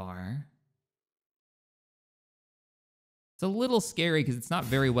Mustafar. It's a little scary because it's not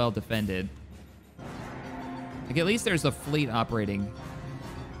very well defended. Like, at least there's a fleet operating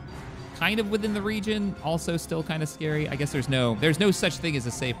kind of within the region, also still kind of scary. I guess there's no such thing as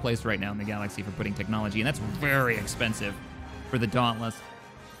a safe place right now in the galaxy for putting technology, and that's very expensive for the Dauntless.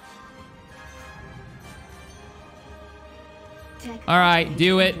 Tech All right,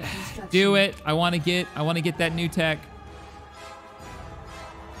 do it. under construction. Do it. I want to get that new tech.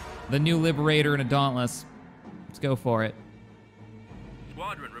 The new Liberator and a Dauntless. Let's go for it.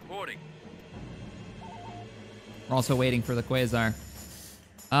 Squadron reporting. We're also waiting for the Quasar.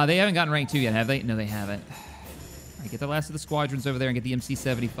 They haven't gotten rank 2 yet, have they? No, they haven't. All right, get the last of the squadrons over there and get the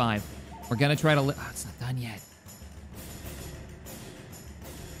MC-75. We're going to try to... Oh, it's not done yet.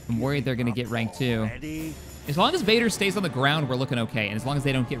 I'm worried they're going to get rank 2. Ready? As long as Vader stays on the ground, we're looking okay. And as long as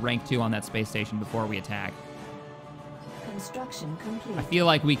they don't get rank 2 on that space station before we attack. Construction complete. I feel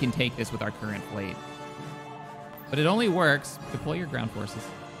like we can take this with our current fleet. But it only works. Deploy your ground forces.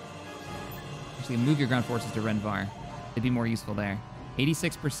 Actually, move your ground forces to Renvar. It'd be more useful there.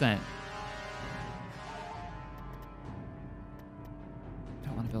 86%. I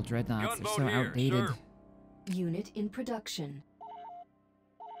don't want to build dreadnoughts. They're so Gunboat here, outdated. sir. Unit in production.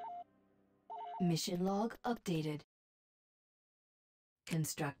 Mission log updated.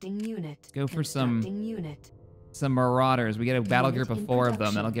 Constructing unit. Go for some- Constructing unit. Some Marauders. We get a battle Unit group of in 4 of them.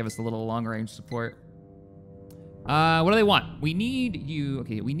 production. That'll give us a little longer range support. What do they want? We need you...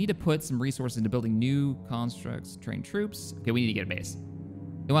 Okay, we need to put some resources into building new constructs, train troops. Okay, we need to get a base.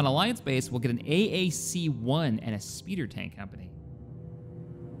 They want an Alliance base. We'll get an AAC-1 and a speeder tank company.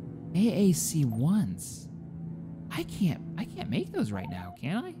 AAC-1s. I can't make those right now,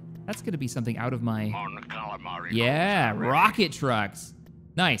 can I? That's going to be something out of my... On the calamari. Yeah, rocket trucks.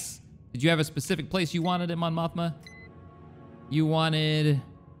 Nice. Did you have a specific place you wanted him on Mothma? You wanted...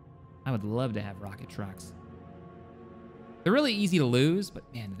 I would love to have rocket trucks. They're really easy to lose,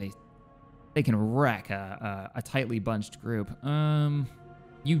 but man, they can wreck a tightly bunched group.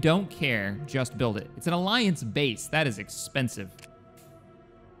 You don't care, just build it. It's an Alliance base. That is expensive.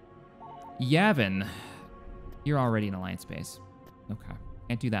 Yavin, you're already an Alliance base. Okay,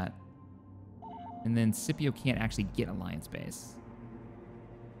 can't do that. And then Scipio can't actually get Alliance base.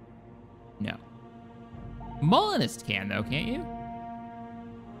 No. Molinist can, though, can't you?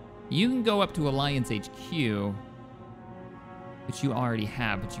 You can go up to Alliance HQ, which you already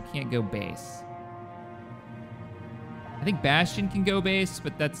have, but you can't go base. I think Bastion can go base,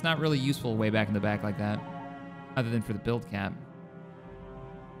 but that's not really useful way back in the back like that, other than for the build cap.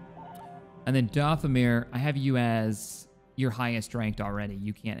 And then Dathomir, I have you as your highest ranked already.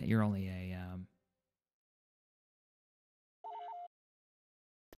 You can't, you're only a...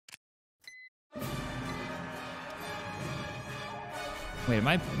 Wait, am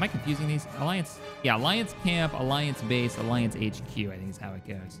I confusing these? Alliance, yeah, Alliance Camp, Alliance Base, Alliance HQ, I think is how it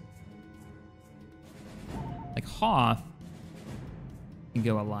goes. Like Hoth can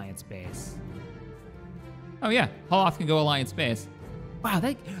go Alliance Base. Oh yeah, Hoth can go Alliance Base. Wow,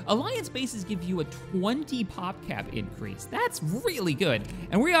 that Alliance Bases give you a 20 pop cap increase. That's really good.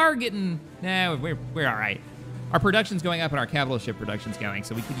 And we are getting, nah, we're all right. Our production's going up and our capital ship production's going,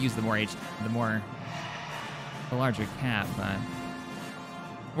 so we could use the larger cap, but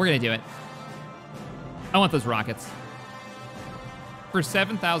we're gonna do it. I want those rockets. For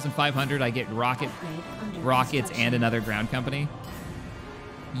 7,500, I get rockets and another ground company.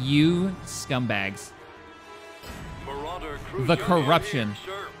 You scumbags. The corruption.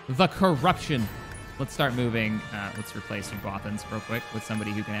 The corruption. Let's start moving. Let's replace Bothans real quick with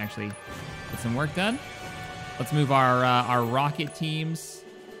somebody who can actually get some work done. Let's move our rocket teams.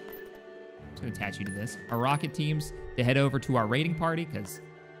 I'm just gonna attach you to this. Our rocket teams to head over to our raiding party because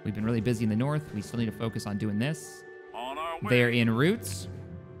we've been really busy in the north. We still need to focus on doing this. They're en route.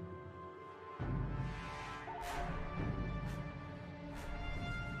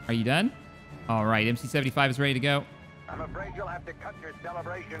 Are you done? All right, MC-75 is ready to go. I'm afraid you'll have to cut your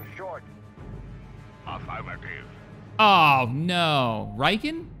celebration short. Affirmative. Oh, no.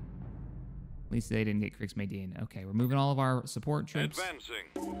 Riken? At least they didn't get Kriegsmarine. Okay, we're moving all of our support troops.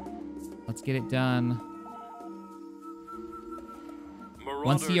 Advancing. Let's get it done. Marauder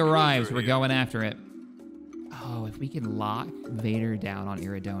Once he arrives, cruiser we're here. going after it. Oh, if we can lock Vader down on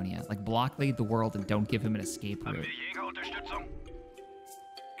Iridonia. Like, blockade the world and don't give him an escape route.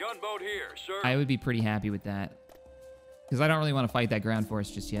 Gunboat here, sir. I would be pretty happy with that. Because I don't really want to fight that ground force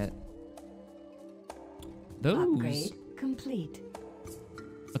just yet. Those... Upgrade complete.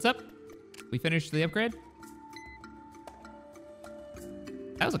 What's up? We finished the upgrade?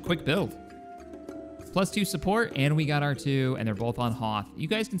 That was a quick build. +2 support, and we got our 2, and they're both on Hoth. You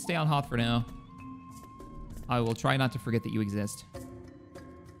guys can stay on Hoth for now. I will try not to forget that you exist.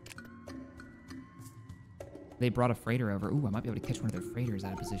 They brought a freighter over. Ooh, I might be able to catch one of their freighters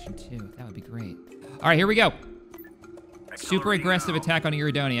out of position, too. That would be great. All right, here we go. Super aggressive attack on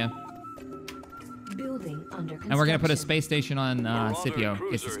Iridonia. Building under construction. And we're going to put a space station on Scipio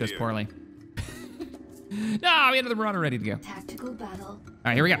in case this goes poorly. No, we had the Marauder ready to go. Tactical battle. All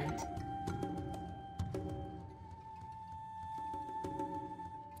right, here we go.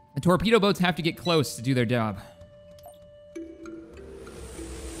 The torpedo boats have to get close to do their job.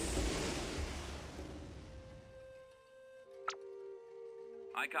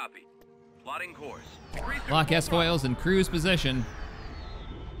 I copy. Plotting course. Lock S-foils in cruise position.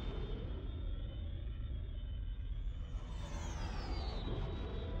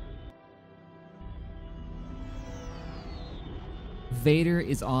 Vader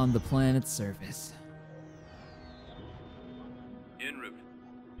is on the planet's surface. En route.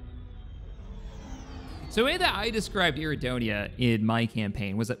 So the way that I described Iridonia in my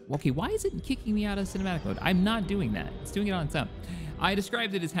campaign was that, okay, why is it kicking me out of cinematic mode? I'm not doing that. It's doing it on its own. I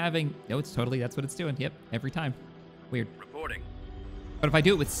described it as having, no, it's totally, that's what it's doing. Yep, every time. Weird. Reporting. But if I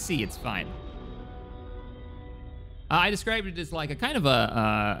do it with C, it's fine. I described it as like a kind of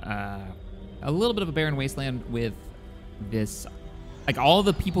a little bit of a barren wasteland with this, like all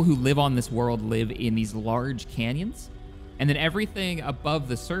the people who live on this world live in these large canyons. And then everything above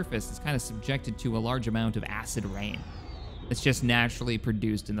the surface is kind of subjected to a large amount of acid rain that's just naturally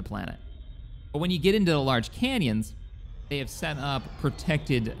produced in the planet. But when you get into the large canyons, they have set up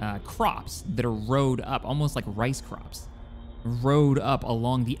protected crops that are rowed up, almost like rice crops, rowed up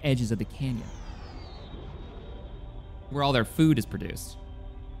along the edges of the canyon, where all their food is produced.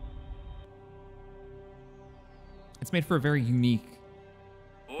 It's made for a very unique...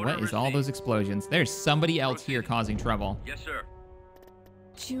 Order What is all received. those explosions? There's somebody else here causing trouble. Yes, sir.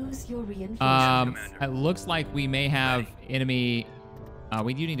 Choose your reinforcements. It looks like we may have enemy...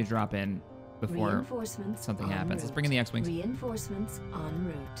 we do need to drop in before Reinforcements something en happens. Let's route. bring in the X-Wings. Reinforcements en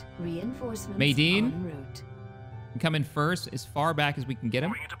route. Reinforcements Maydeen? en route. Come in first, as far back as we can get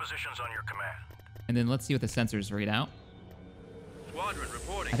him. Moving into positions on your command. And then let's see what the sensors read out. Squadron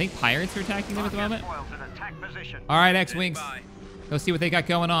reporting. I think pirates are attacking them at the moment. Foils in attack position. All right, X-Wings. Standing Go see what they got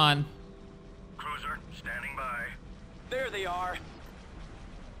going on. There they are.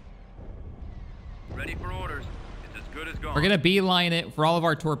 Ready for orders. It's as good as gone. We're gonna beeline it for all of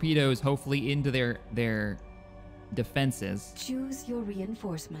our torpedoes, hopefully into their defenses. Choose your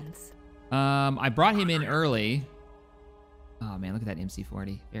reinforcements. I brought him in early. Oh man, look at that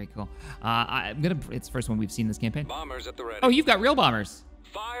MC-40. Very cool. It's the first one we've seen this campaign. Bombers at the ready. Oh, you've got real bombers.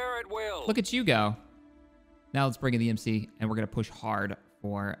 Fire at will. Look at you go. Now let's bring in the MC, and we're gonna push hard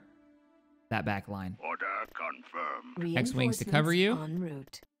for that back line. Order confirmed. X-wings to cover you. En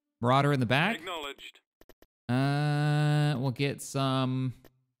route. Marauder in the back. Acknowledged. We'll get some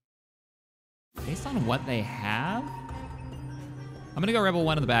based on what they have. I'm gonna go Rebel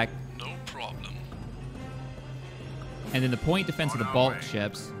 1 in the back. No problem. And then the point defense of the bulk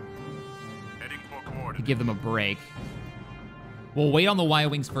ships Heading for to coordinates. give them a break. We'll wait on the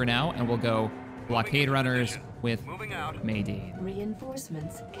Y-wings for now, and we'll go blockade runners with Moving out. Mayday.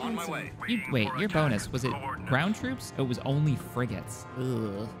 Reinforcements On my cancelled. way. Wait, your bonus, was it ground troops? Oh, it was only frigates.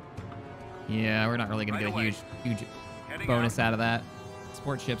 Ugh. Yeah, we're not really gonna Right get a away. huge Heading bonus out of that.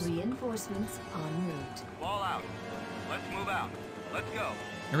 Sport ships. Reinforcements en route. Wall out. Let's move out. Let's go.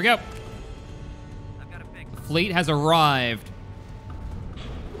 Here we go. I've got a big Fleet has arrived.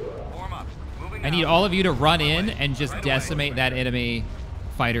 form up. Moving I need out. all of you to run in and just decimate that enemy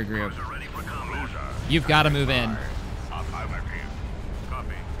fighter group. Ready for combat. You've got to move in.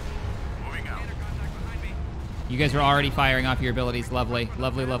 Copy. Moving out. You guys are already firing off your abilities. Lovely,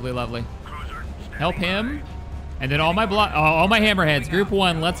 lovely, lovely, lovely. Cruiser. Help him. And then all my hammerheads. Group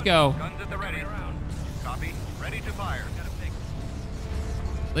 1, let's go. Guns at the ready. Copy. Ready to fire.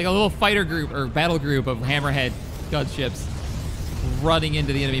 Like a little fighter group or battle group of hammerhead gunships running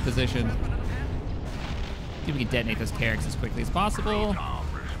into the enemy position. See if we can detonate those Carracks as quickly as possible.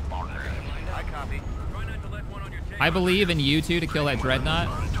 I copy. Try not to let one on your tail. I believe in you two to kill that dreadnought.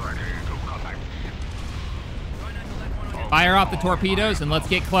 Fire off the torpedoes and let's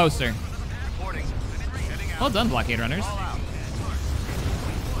get closer. Reporting. Heading out. Well done, blockade runners. Wall out.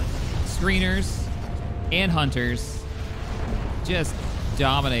 Screeners and hunters just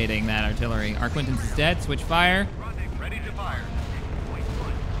dominating that artillery. Our Quintons is dead. Switch fire. Ready to fire.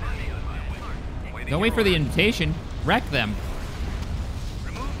 Don't wait for the invitation. Wreck them.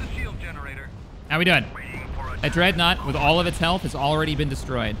 Remove the shield generator. How we doing? Waiting for a That dreadnought, with all of its health, has already been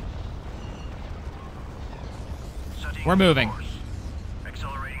destroyed. setting We're moving. course.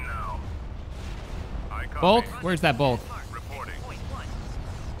 Accelerating now. I copy. Bulk? Where's that bulk? Reporting.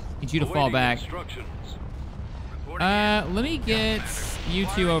 Need you to fall Awaiting back. Instructions. Reporting. Let me get you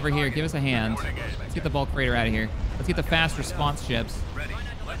two over here. Give us a hand. Let's get the bulk freighter out of here. Let's get the fast response ships. Ready.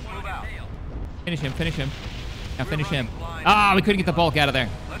 Let's move out. Finish him, finish him. Now finish him. Ah, we couldn't get the bulk out of there.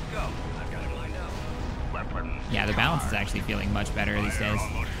 Let's go. I've got it lined up. Weapon. Yeah, the balance is actually feeling much better these days.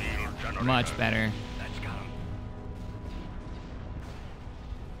 Much better. That's got him.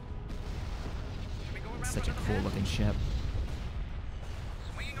 It's such a cool looking ship.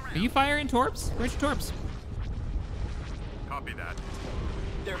 Are you firing torps? Where's your torps? Copy that.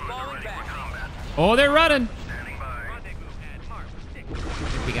 They're falling back. Combat. Oh, they're running. Standing by.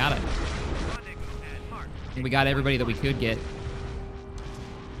 We got it. We got everybody that we could get.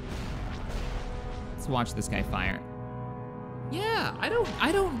 Let's watch this guy fire. Yeah, I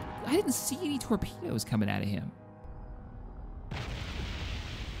didn't see any torpedoes coming out of him.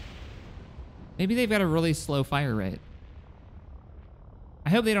 Maybe they've got a really slow fire rate. I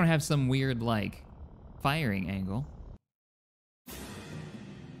hope they don't have some weird, like, firing angle.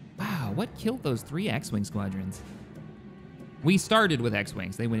 Wow, what killed those 3 X-Wing squadrons? We started with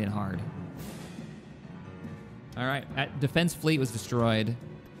X-Wings. They went in hard. All right, that defense fleet was destroyed.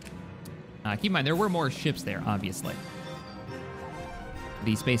 Keep in mind, there were more ships there, obviously.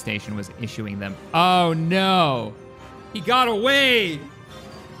 The space station was issuing them. Oh, no. He got away.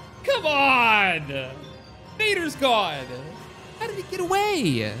 Come on. Vader's gone. How did he get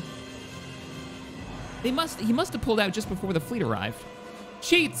away? He must have pulled out just before the fleet arrived.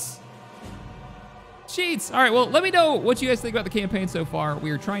 Cheats. Cheats. All right, well, let me know what you guys think about the campaign so far.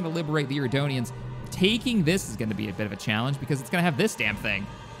 We are trying to liberate the Iridonians. Taking this is going to be a bit of a challenge because it's going to have this damn thing,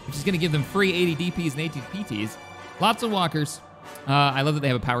 which is going to give them free 80 DPs and 80 PTs. Lots of walkers. I love that they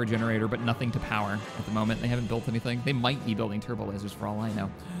have a power generator, but nothing to power at the moment. They haven't built anything. They might be building turbo lasers for all I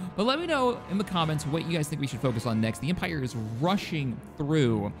know. But let me know in the comments what you guys think we should focus on next. The Empire is rushing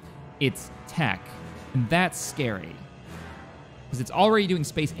through its tech, and that's scary. Because it's already doing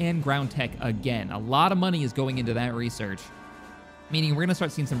space and ground tech again. A lot of money is going into that research, meaning we're going to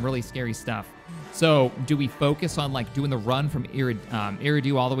start seeing some really scary stuff. So do we focus on like doing the run from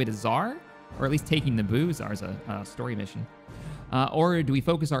Eridu all the way to Zar? Or at least taking Naboo? Zar's a story mission. Or do we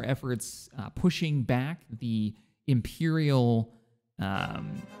focus our efforts pushing back the Imperial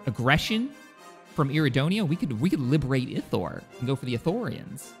aggression from Iridonia, we could liberate Ithor and go for the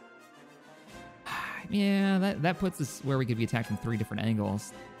Ithorians. Yeah, that puts us where we could be attacked from 3 different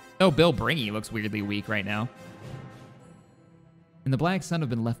angles. Oh, Bill Bringy looks weirdly weak right now. And the Black Sun have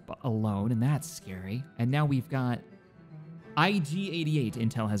been left alone, and that's scary. And now we've got IG-88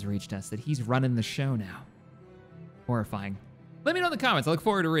 intel has reached us that he's running the show now. Horrifying. Let me know in the comments. I look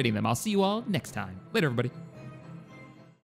forward to reading them. I'll see you all next time. Later, everybody.